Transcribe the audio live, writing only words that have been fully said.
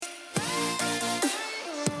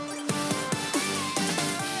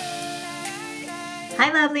Hi,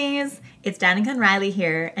 lovelies. It's Danica and Riley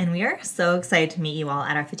here, and we are so excited to meet you all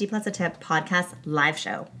at our 50 Plus a Tip podcast live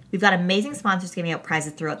show. We've got amazing sponsors giving out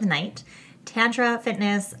prizes throughout the night. Tantra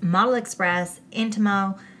Fitness, Model Express,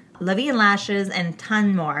 Intimo, Lovey and Lashes, and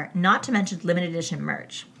ton more, not to mention limited edition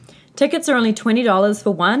merch. Tickets are only $20 for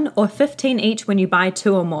one or $15 each when you buy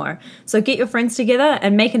 2 or more, so get your friends together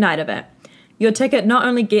and make a night of it. Your ticket not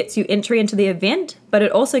only gets you entry into the event, but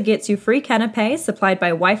it also gets you free canapés supplied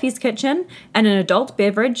by Wifey's Kitchen and an adult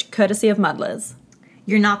beverage courtesy of Muddlers.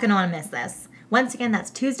 You're not going to want to miss this. Once again,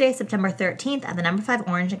 that's Tuesday, September 13th at the No. 5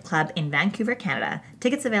 Orange Club in Vancouver, Canada.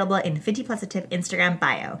 Tickets available in 50 Plus a Tip Instagram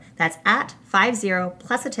bio. That's at 50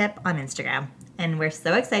 Plus a Tip on Instagram. And we're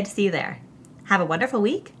so excited to see you there. Have a wonderful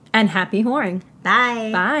week. And happy whoring.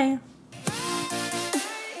 Bye. Bye.